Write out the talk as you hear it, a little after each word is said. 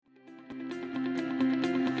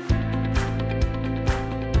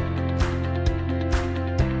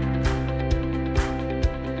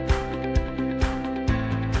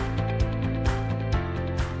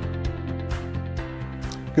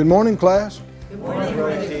Good morning, class. Good morning,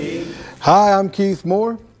 Brother Keith. Hi, I'm Keith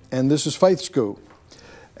Moore, and this is Faith School.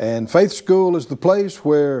 And Faith School is the place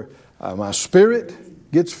where my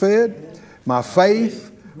spirit gets fed, my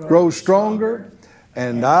faith grows stronger,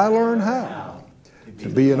 and I learn how to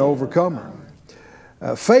be an overcomer.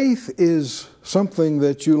 Faith is something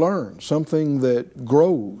that you learn, something that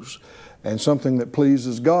grows, and something that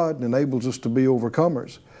pleases God and enables us to be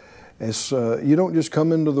overcomers. You don't just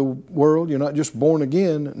come into the world, you're not just born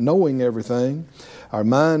again knowing everything. Our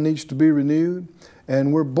mind needs to be renewed,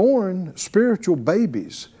 and we're born spiritual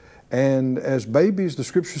babies. And as babies, the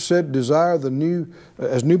Scripture said,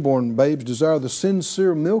 as newborn babes, desire the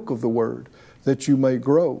sincere milk of the Word, that you may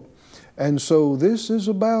grow. And so this is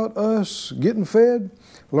about us getting fed,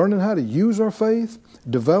 learning how to use our faith,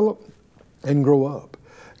 develop, and grow up.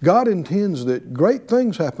 God intends that great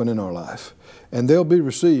things happen in our life, and they'll be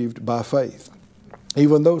received by faith.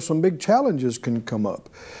 Even though some big challenges can come up,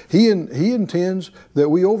 He intends that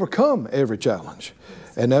we overcome every challenge,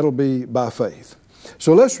 and that'll be by faith.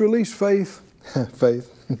 So let's release faith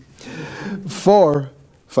for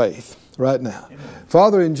faith right now.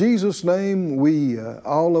 Father, in Jesus' name, we,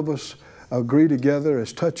 all of us, agree together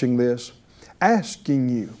as touching this, asking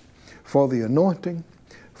You for the anointing,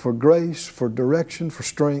 for grace, for direction, for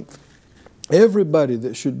strength. Everybody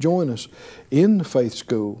that should join us in the Faith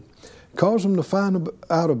School, cause them to find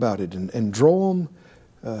out about it and draw them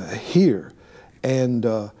here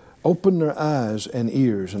and open their eyes and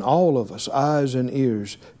ears, and all of us, eyes and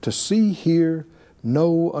ears, to see, hear,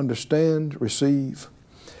 know, understand, receive.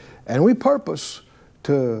 And we purpose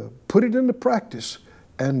to put it into practice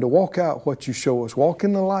and to walk out what You show us, walk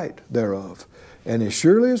in the light thereof. And as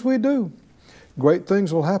surely as we do, great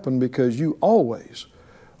things will happen, because You always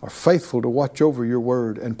are faithful to watch over Your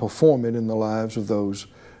word and perform it in the lives of those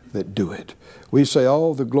that do it. We say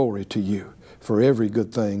all the glory to You for every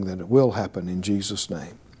good thing that will happen in Jesus'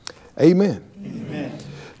 name. Amen. Amen.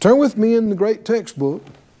 Turn with me in the great textbook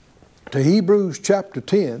to Hebrews chapter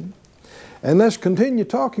 10, and let's continue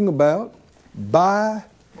talking about by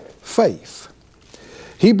faith.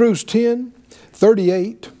 Hebrews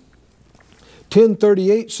 10:38.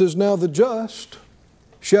 10:38 says, "Now the just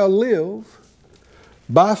shall live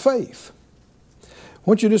by faith." I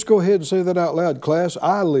want you to just go ahead and say that out loud, class.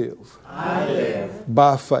 I live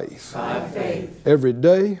by faith. By faith. Every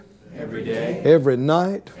day, Every day. every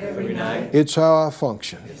night, Every night. it's how I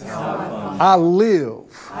function. It's how I function. I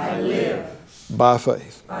live I live by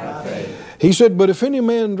faith. by faith. He said, "But if any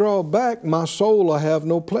man draw back, my soul I have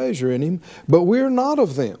no pleasure in him. But we're not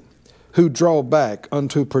of them who draw back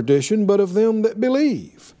unto perdition, but of them that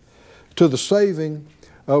believe to the saving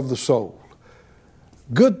of the soul."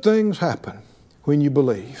 Good things happen when you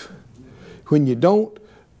believe. When you don't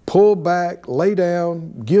pull back, lay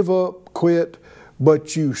down, give up, quit,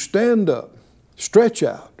 but you stand up, stretch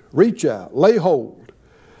out, reach out, lay hold.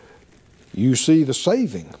 You see the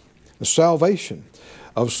saving, the salvation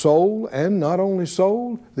of soul, and not only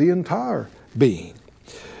soul, the entire being.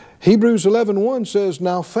 Hebrews 11:1 says,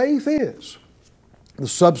 "Now faith is the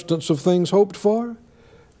substance of things hoped for,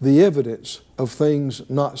 the evidence of things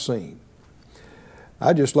not seen."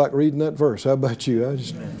 I just like reading that verse. How about you? I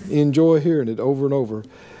just enjoy hearing it over and over.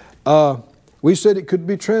 We said it could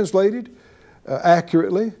be translated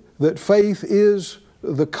accurately that faith is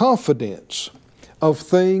the confidence of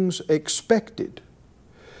things expected,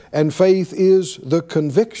 and faith is the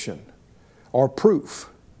conviction or proof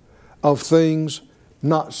of things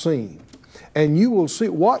not seen. And you will see,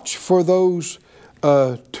 watch for those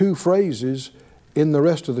two phrases in the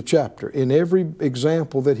rest of the chapter. In every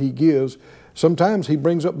example that he gives, sometimes he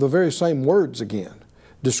brings up the very same words again,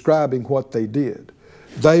 describing what they did.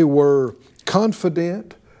 They were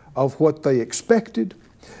confident of what they expected.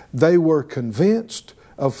 They were convinced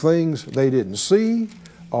of things they didn't see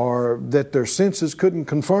or that their senses couldn't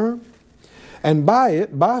confirm. And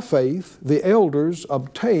by faith, the elders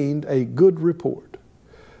obtained a good report.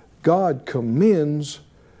 God commends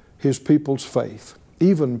His people's faith,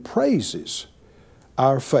 even praises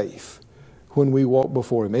our faith when we walk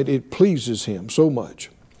before Him. It pleases Him so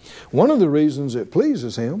much. One of the reasons it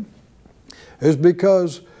pleases Him is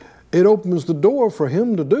because it opens the door for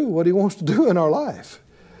Him to do what He wants to do in our life.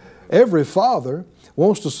 Every father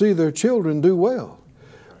wants to see their children do well,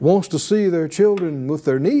 wants to see their children with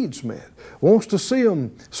their needs met, wants to see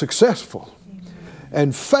them successful.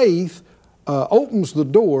 And faith opens the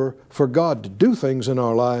door for God to do things in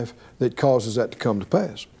our life that causes that to come to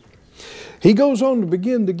pass. He goes on to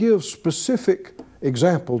begin to give specific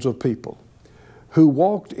examples of people who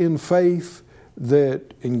walked in faith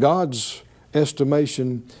that in God's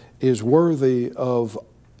estimation is worthy of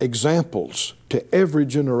examples to every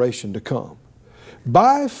generation to come.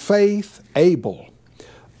 By faith, Abel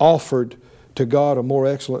offered to God a more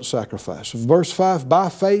excellent sacrifice. Verse 5, by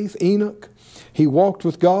faith, Enoch, he walked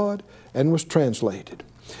with God and was translated.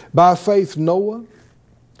 By faith, Noah,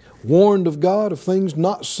 warned of God of things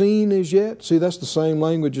not seen as yet. See, that's the same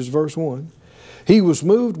language as verse 1. He was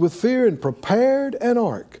moved with fear and prepared an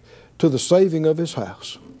ark to the saving of his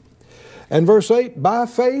house. And verse 8, by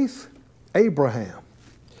faith, Abraham.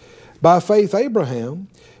 By faith, Abraham,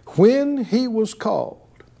 when he was called.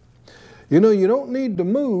 You know, you don't need to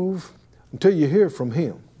move until you hear from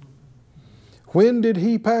him. When did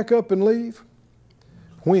he pack up and leave?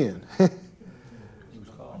 When?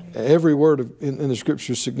 Every word in the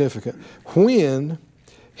Scripture is significant. When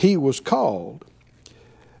he was called,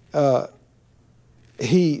 to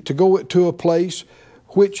go to a place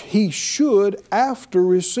which he should after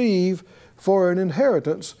receive for an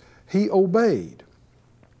inheritance, he obeyed.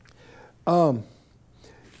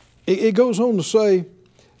 It goes on to say,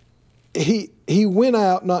 he went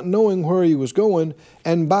out not knowing where he was going,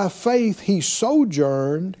 and by faith he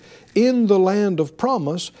sojourned in the land of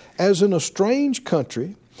promise as in a strange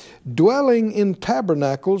country, dwelling in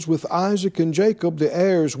tabernacles with Isaac and Jacob, the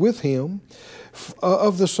heirs with him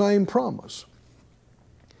of the same promise.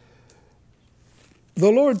 The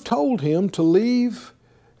Lord told him to leave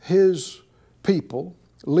his people,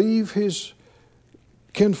 leave his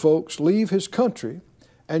kinfolks, leave his country,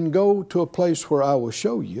 and go to a place where I will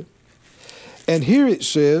show you. And here it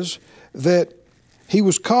says that he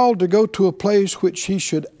was called to go to a place which he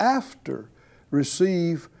should after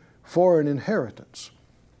receive for an inheritance.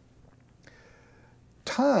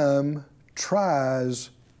 Time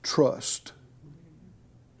tries trust.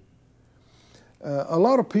 A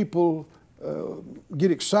lot of people get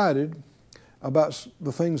excited about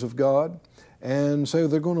the things of God and say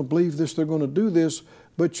they're going to believe this, they're going to do this,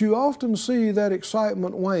 but you often see that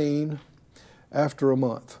excitement wane after a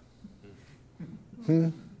month.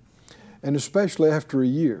 And especially after a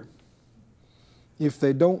year, if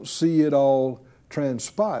they don't see it all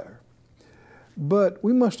transpire. But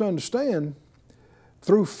we must understand,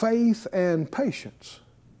 through faith and patience,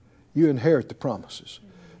 you inherit the promises.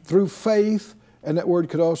 Through faith, and that word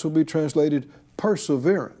could also be translated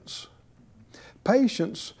perseverance.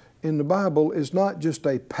 Patience in the Bible is not just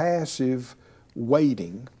a passive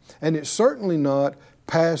waiting, and it's certainly not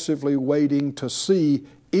passively waiting to see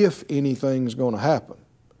if anything's going to happen.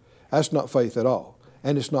 That's not faith at all,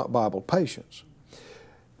 and it's not Bible patience.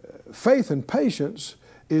 Faith and patience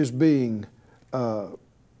is being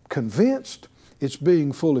convinced, it's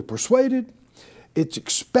being fully persuaded, it's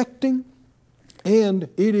expecting, and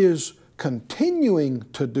it is continuing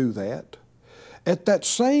to do that at that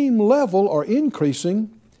same level or increasing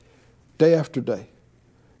day after day,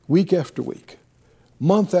 week after week,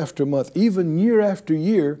 month after month, even year after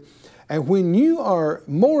year. And when you are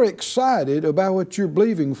more excited about what you're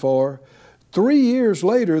believing for 3 years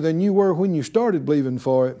later than you were when you started believing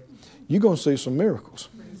for it, you're going to see some miracles.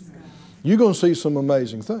 You're going to see some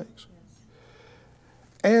amazing things.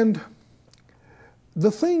 And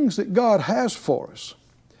the things that God has for us,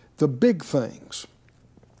 the big things,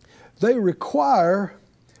 they require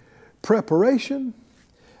preparation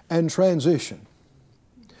and transition.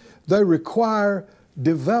 They require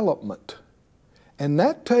development. And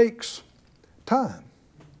that takes time.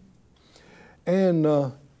 And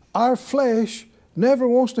our flesh never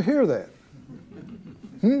wants to hear that.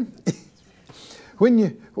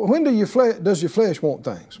 When does your flesh want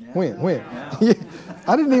things? When?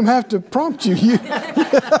 I didn't even have to prompt you.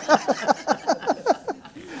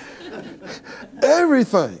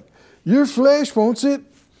 Everything. Your flesh wants it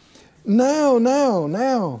now. And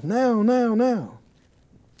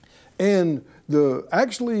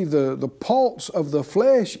the pulse of the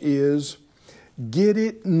flesh is get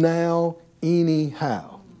it now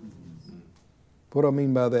anyhow. What do I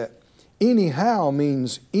mean by that? Anyhow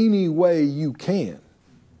means any way you can.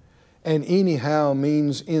 And anyhow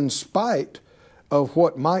means in spite of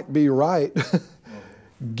what might be right,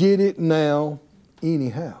 get it now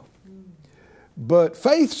anyhow. But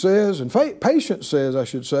faith says, and patience says, I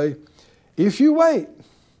should say, if you wait,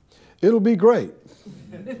 it'll be great.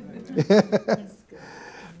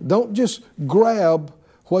 Don't just grab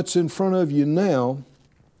what's in front of you now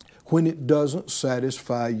when it doesn't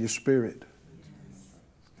satisfy your spirit.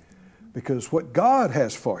 Because what God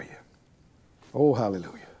has for you, oh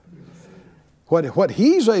hallelujah, what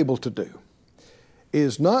He's able to do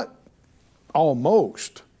is not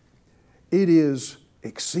almost, it is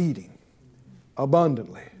exceeding,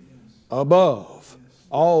 abundantly, above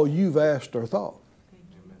all you've asked or thought.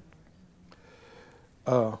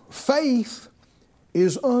 Faith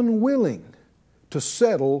is unwilling to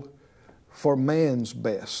settle for man's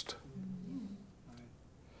best.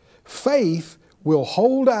 Faith will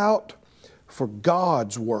hold out for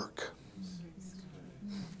God's work.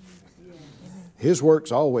 His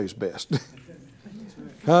work's always best.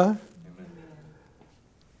 Huh?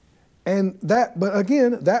 And that, but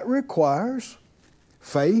again, that requires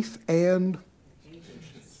faith and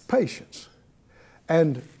patience.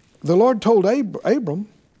 And the Lord told Abram,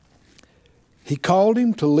 He called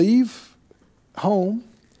him to leave home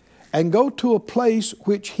and go to a place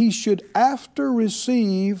which he should after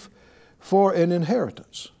receive for an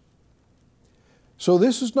inheritance. So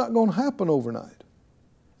this is not going to happen overnight.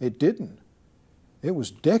 It didn't. It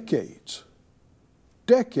was decades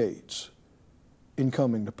in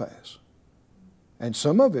coming to pass. And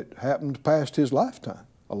some of it happened past his lifetime.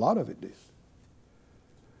 A lot of it did.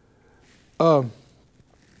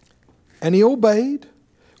 And he obeyed,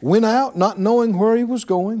 went out not knowing where he was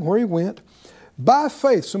going, where he went. By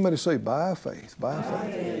faith, somebody say, by faith, by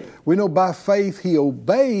faith. We know by faith he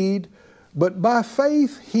obeyed, but by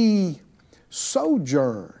faith he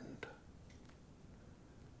sojourned.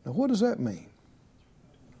 Now what does that mean?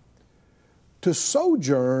 To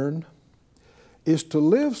sojourn is to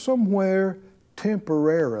live somewhere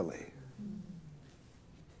temporarily.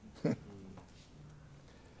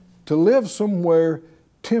 To live somewhere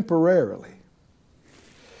temporarily.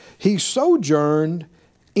 He sojourned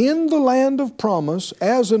in the land of promise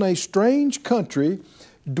as in a strange country,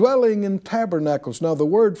 dwelling in tabernacles. Now the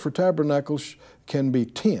word for tabernacles can be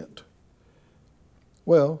tent.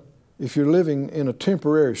 Well, if you're living in a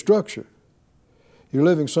temporary structure, you're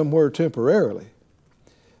living somewhere temporarily.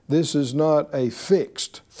 This is not a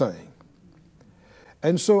fixed thing.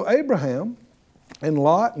 And so Abraham and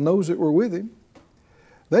Lot and those that were with him,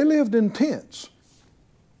 they lived in tents.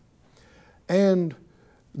 And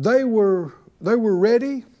they were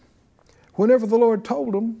ready whenever the Lord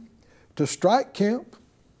told them to strike camp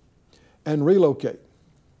and relocate.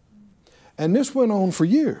 And this went on for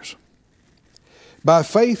years. By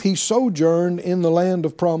faith he sojourned in the land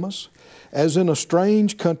of promise, as in a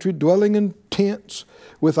strange country, dwelling in tents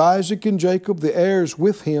with Isaac and Jacob, the heirs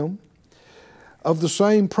with him, of the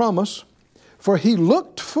same promise. For he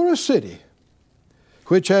looked for a city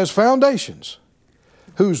which has foundations,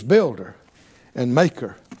 whose builder and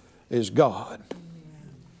maker is God.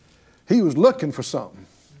 He was looking for something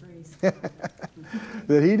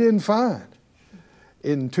that he didn't find.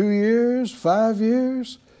 In 2 years, 5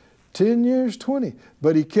 years, 10 years, 20.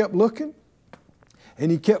 But he kept looking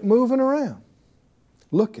and he kept moving around,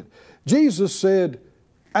 looking. Jesus said,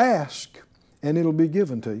 ask and it'll be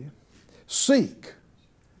given to you. Seek.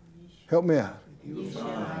 Help me out.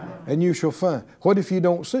 And you shall find. What if you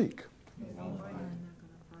don't seek?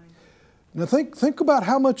 Now think about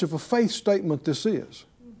how much of a faith statement this is.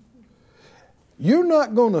 You're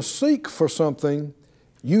not going to seek for something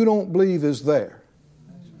you don't believe is there.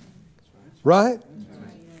 Right?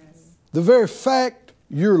 The very fact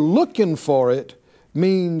you're looking for it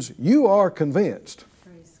means you are convinced.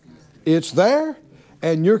 It's there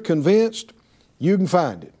and you're convinced you can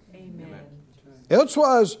find it.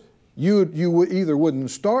 Elsewise, you either wouldn't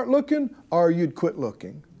start looking or you'd quit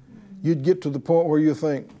looking. You'd get to the point where you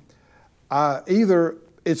think, either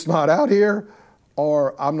it's not out here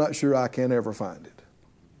or I'm not sure I can ever find it.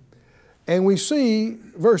 And we see,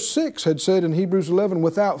 verse 6 had said in Hebrews 11,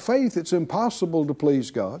 without faith it's impossible to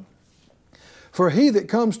please God. For he that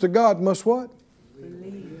comes to God must what?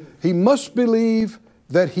 Believe. He must believe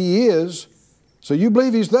that He is. So you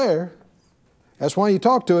believe He's there. That's why you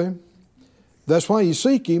talk to Him. That's why you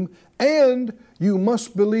seek Him. And you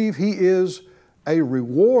must believe He is a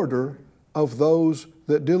rewarder of those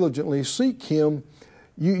that diligently seek Him.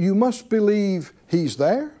 You must believe He's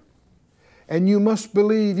there. And you must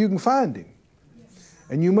believe you can find Him. Yes.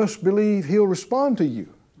 And you must believe He'll respond to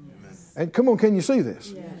you. Yes. And come on, can you see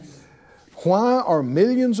this? Yes. Why are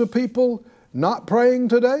millions of people not praying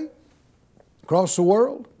today across the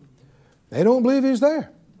world? They don't believe He's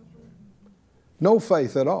there. No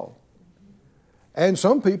faith at all. And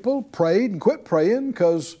some people prayed and quit praying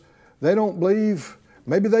because they don't believe,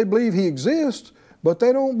 maybe they believe He exists, but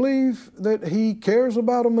they don't believe that He cares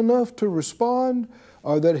about them enough to respond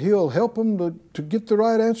or that He'll help them to get the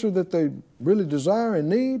right answer that they really desire and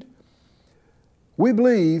need. We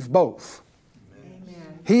believe both.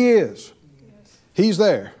 Amen. He is. Yes. He's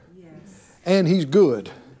there. Yes. And He's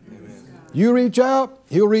good. Amen. You reach out,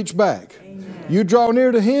 He'll reach back. Amen. You draw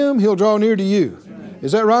near to Him, He'll draw near to you. Amen.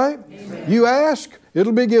 Is that right? Amen. You ask,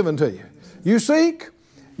 it'll be given to you. You seek,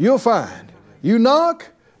 you'll find. You knock,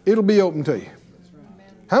 it'll be open to you.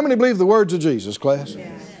 How many believe the words of Jesus, class?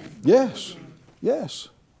 Yes. Yes. Yes.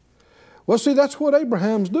 Well, see, that's what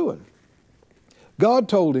Abraham's doing. God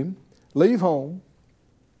told him, leave home,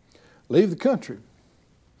 leave the country,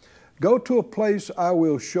 go to a place I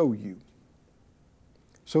will show you.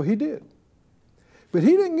 So he did. But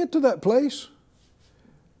he didn't get to that place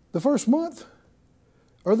the first month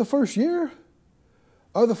or the first year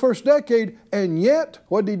or the first decade, and yet,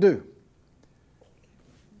 what did he do?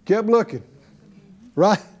 Kept looking,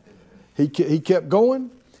 right? He kept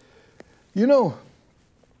going. You know,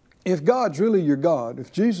 if God's really your God,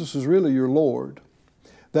 if Jesus is really your Lord,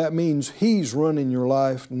 that means He's running your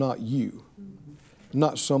life, not you,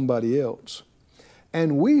 not somebody else.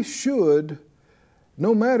 And we should,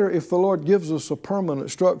 no matter if the Lord gives us a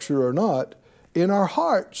permanent structure or not, in our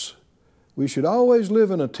hearts, we should always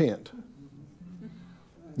live in a tent.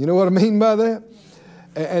 You know what I mean by that?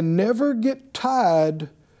 And never get tied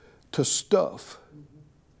to stuff.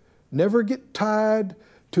 Never get tied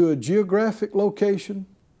to a geographic location.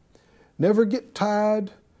 Never get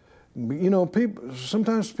tied. You know,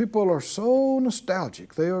 sometimes people are so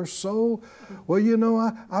nostalgic. They are so, well, you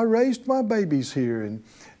know, I raised my babies here,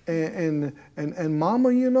 and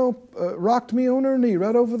Mama, you know, rocked me on her knee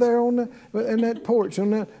right over there on that porch,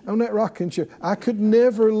 on that rocking chair. I could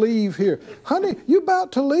never leave here. Honey, you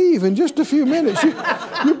about to leave in just a few minutes. You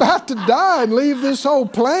about to die and leave this whole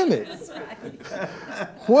planet.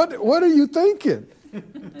 What are you thinking?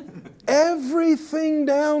 Everything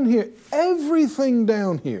down here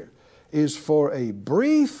is for a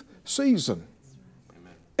brief season.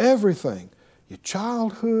 Everything. Your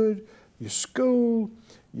childhood, your school,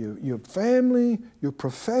 your family, your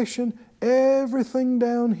profession, everything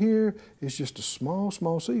down here is just a small,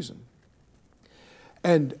 small season.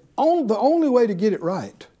 And the only way to get it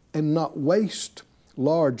right and not waste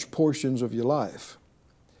large portions of your life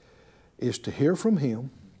is to hear from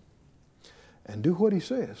Him and do what He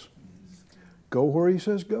says. Go where He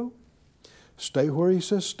says go. Stay where He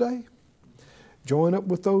says stay. Join up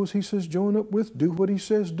with those He says join up with. Do what He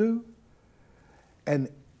says do. And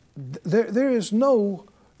there is no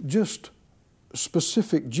just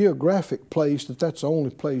specific geographic place that's the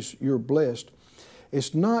only place you're blessed.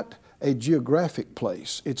 It's not a geographic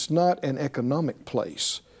place. It's not an economic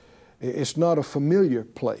place. It's not a familiar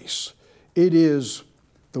place. It is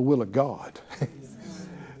the will of God.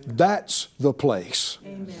 That's the place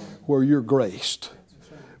where you're graced,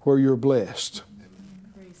 where you're blessed.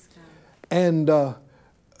 And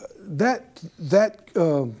that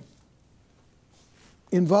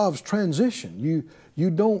involves transition. You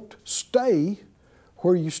don't stay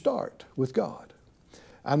where you start with God.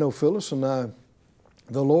 I know Phyllis and I,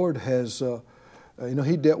 the Lord has,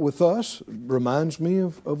 He dealt with us, reminds me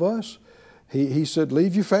of us. He said,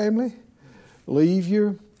 leave your family, leave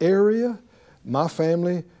your area. My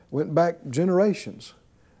family went back generations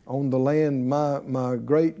on the land my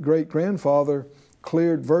great-great-grandfather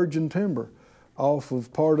cleared virgin timber off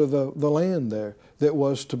of part of the land there that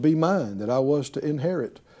was to be mine, that I was to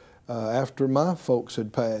inherit after my folks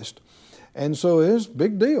had passed. And so it's a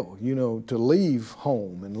big deal, you know, to leave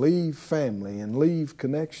home and leave family and leave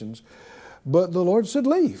connections. But the Lord said,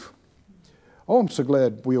 leave. Oh, I'm so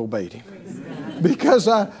glad we obeyed Him. Because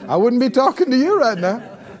I wouldn't be talking to you right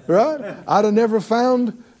now, right? I'd have never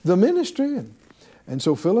found the ministry. And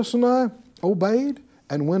so Phyllis and I obeyed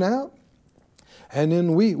and went out. And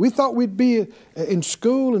then we thought we'd be in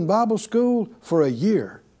school, in Bible school, for a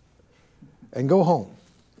year and go home.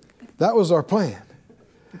 That was our plan.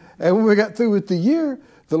 And when we got through with the year,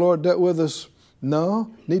 the Lord dealt with us,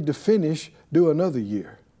 no, need to finish, do another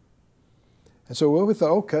year. And so we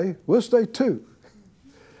thought, okay, we'll stay 2.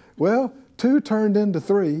 Well, 2 turned into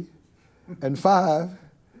 3, and 5,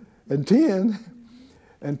 and 10,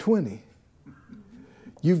 and 20.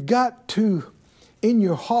 You've got to, in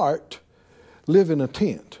your heart, live in a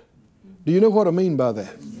tent. Do you know what I mean by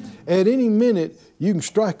that? At any minute, you can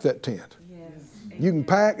strike that tent. You can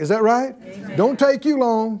pack, is that right? Amen. Don't take you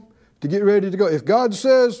long to get ready to go. If God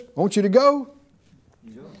says, I want you to go,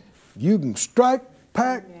 you can strike,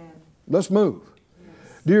 pack, let's move.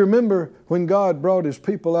 Do you remember when God brought His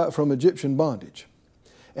people out from Egyptian bondage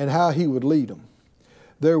and how He would lead them?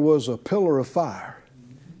 There was a pillar of fire.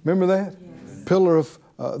 Remember that?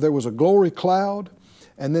 Yes. There was a glory cloud,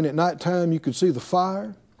 and then at nighttime you could see the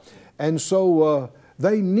fire. And so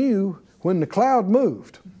they knew when the cloud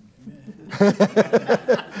moved.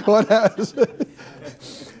 What happens?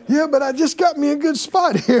 Yeah, but I just got me a good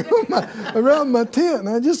spot here around my tent, and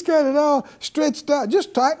I just got it all stretched out.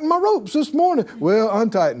 Just tightened my ropes this morning. Well,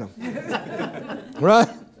 untighten them. Right?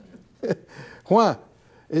 Why?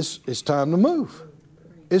 It's time to move.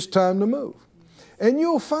 It's time to move. And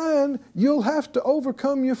you'll find you'll have to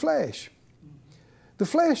overcome your flesh. the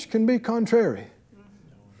flesh can be contrary.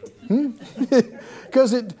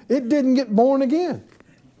 Because it didn't get born again.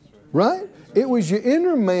 Right? It was your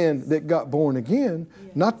inner man that got born again,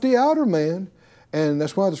 not the outer man. And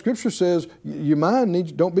that's why the Scripture says your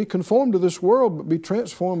mind don't be conformed to this world, but be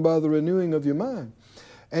transformed by the renewing of your mind.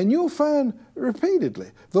 And you'll find repeatedly,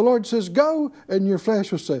 the Lord says, go, and your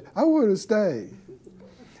flesh will say, I want to stay.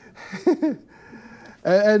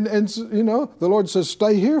 and you know, the Lord says,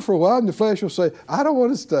 stay here for a while, and the flesh will say, I don't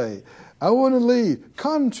want to stay. I want to leave.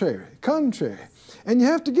 Contrary. And you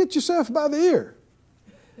have to get yourself by the ear,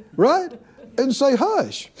 right? And say,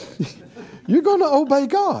 hush. You're going to obey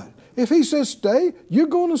God. If He says stay, you're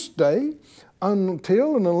going to stay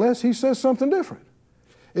until and unless He says something different.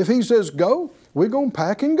 If He says go, we're going to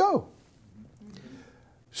pack and go.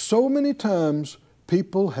 So many times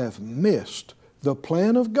people have missed the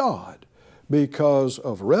plan of God because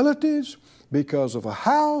of relatives, because of a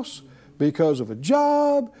house, because of a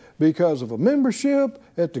job, because of a membership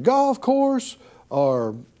at the golf course,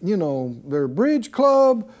 or, you know, their bridge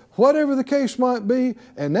club, whatever the case might be.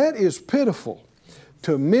 And that is pitiful,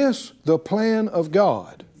 to miss the plan of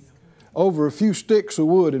God over a few sticks of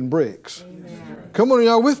wood and bricks. Amen. Come on, are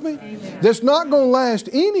y'all with me? Amen. That's not going to last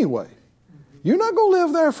anyway. You're not going to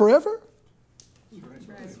live there forever.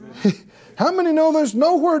 How many know there's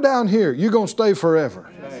nowhere down here you're going to stay forever?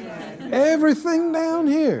 Everything down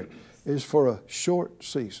here is for a short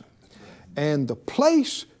season. And the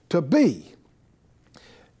place to be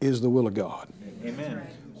is the will of God. Amen.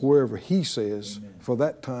 Wherever He says, for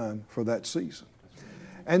that time, for that season.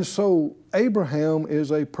 And so Abraham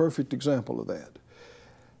is a perfect example of that.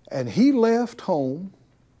 And he left home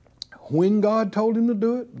when God told him to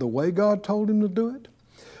do it, the way God told him to do it.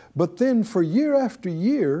 But then for year after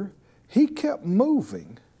year, he kept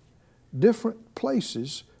moving different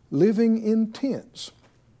places, living in tents.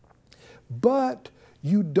 But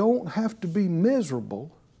you don't have to be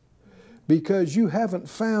miserable because you haven't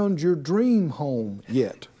found your dream home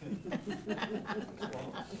yet.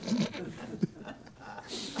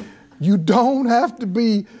 You don't have to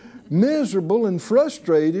be miserable and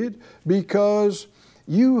frustrated because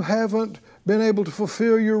you haven't been able to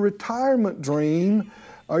fulfill your retirement dream,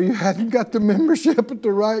 or you hadn't got the membership at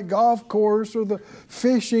the right golf course, or the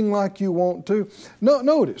fishing like you want to. No,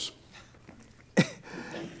 notice,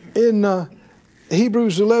 in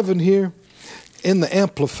Hebrews 11 here, in the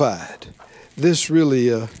Amplified, this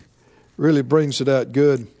really brings it out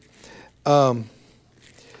good. When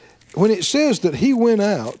it says that he went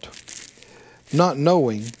out not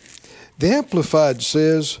knowing, the Amplified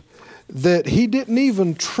says that he didn't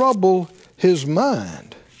even trouble his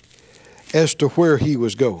mind as to where he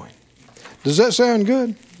was going. Does that sound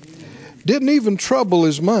good? Didn't even trouble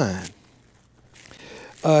his mind.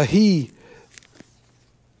 He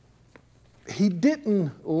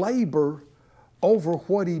didn't labor over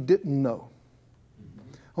what he didn't know.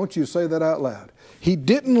 I want you to say that out loud. He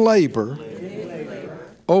didn't labor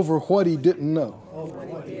over what he didn't know.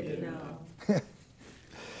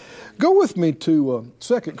 Go with me to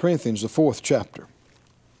 2 Corinthians, the 4th chapter.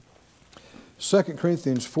 2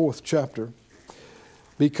 Corinthians, 4th chapter,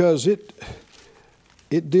 because it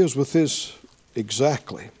deals with this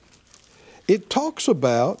exactly. It talks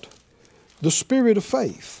about the spirit of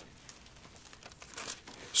faith.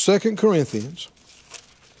 2 Corinthians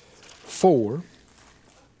 4,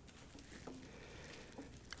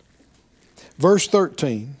 verse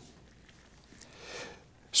 13.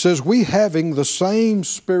 Says, we having the same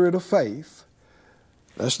spirit of faith,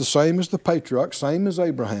 that's the same as the patriarch, same as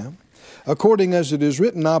Abraham, according as it is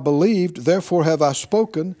written, I believed, therefore have I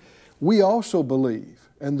spoken. We also believe,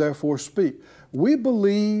 and therefore speak. We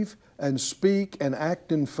believe and speak and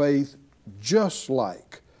act in faith just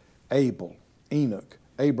like Abel, Enoch,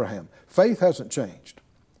 Abraham. Faith hasn't changed.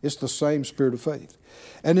 It's the same spirit of faith.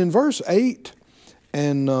 And in verse 8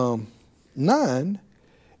 and 9,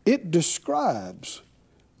 it describes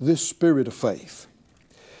this spirit of faith.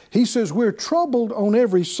 He says, we're troubled on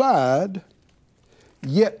every side,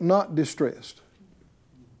 yet not distressed.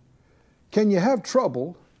 Can you have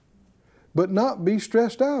trouble, but not be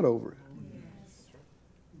stressed out over it?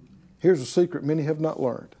 Here's a secret many have not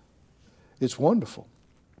learned. It's wonderful.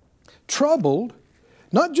 Troubled,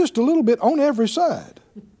 not just a little bit, on every side.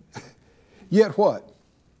 Yet what?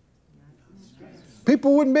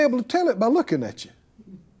 People wouldn't be able to tell it by looking at you.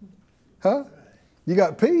 Huh? You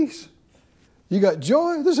got peace. You got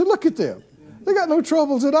joy. They said, look at them. They got no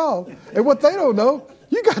troubles at all. And what they don't know,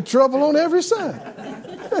 you got trouble on every side.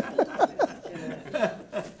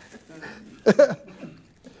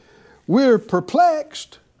 We're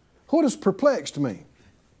perplexed. What does perplexed mean?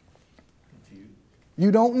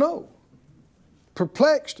 You don't know.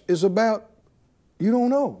 Perplexed is about you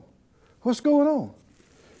don't know. What's going on?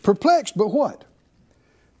 Perplexed, but what?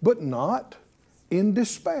 But not in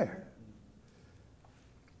despair.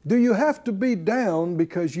 Do you have to be down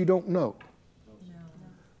because you don't know?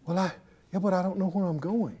 No. Well, but I don't know where I'm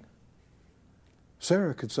going.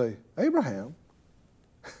 Sarah could say, Abraham,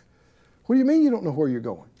 what do you mean you don't know where you're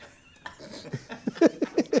going?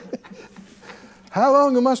 How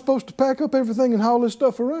long am I supposed to pack up everything and haul this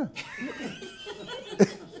stuff around?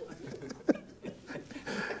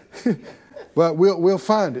 Well, we'll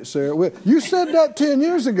find it, Sarah. You said that 10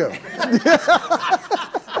 years ago.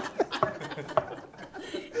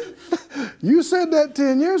 You said that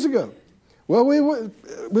 10 years ago. Well,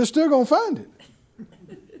 we're still going to find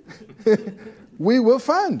it. We will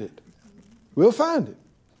find it. We'll find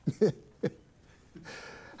it.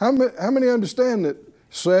 How many understand that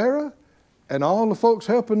Sarah and all the folks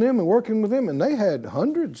helping them and working with them, and they had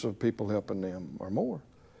hundreds of people helping them or more.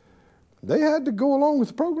 They had to go along with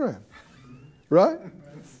the program, right?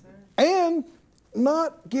 And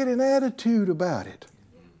not get an attitude about it.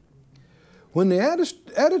 When the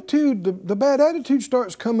attitude, the bad attitude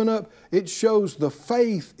starts coming up, it shows the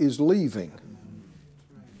faith is leaving.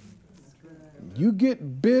 You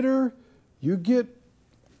get bitter, you get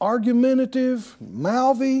argumentative,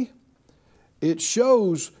 mouthy. It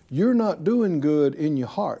shows you're not doing good in your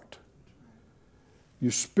heart.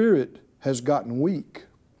 Your spirit has gotten weak,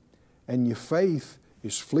 and your faith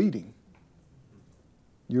is fleeting.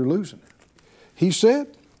 You're losing it. He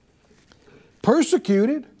said,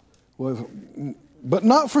 persecuted, but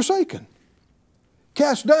not forsaken.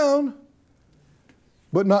 Cast down,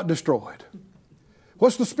 but not destroyed.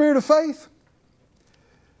 What's the spirit of faith?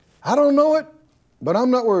 I don't know it, but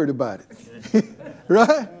I'm not worried about it.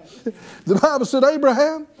 Right? The Bible said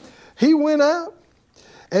Abraham, he went out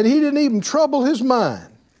and he didn't even trouble his mind.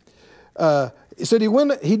 It said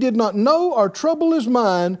he did not know or trouble his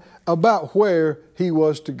mind about where he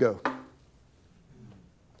was to go.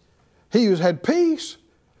 He had peace.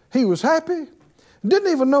 He was happy.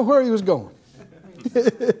 Didn't even know where he was going.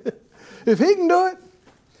 If he can do it,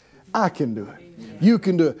 I can do it. You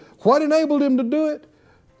can do it. What enabled him to do it?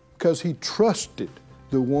 Because he trusted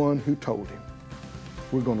the one who told him.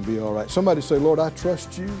 We're going to be all right. Somebody say, Lord, I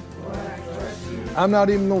trust you. I'm not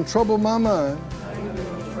even going to trouble my mind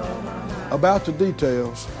about the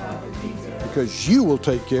details because you will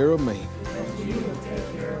take care of me.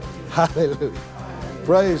 Hallelujah.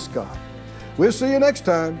 Praise God. We'll see you next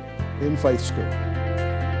time in Faith School.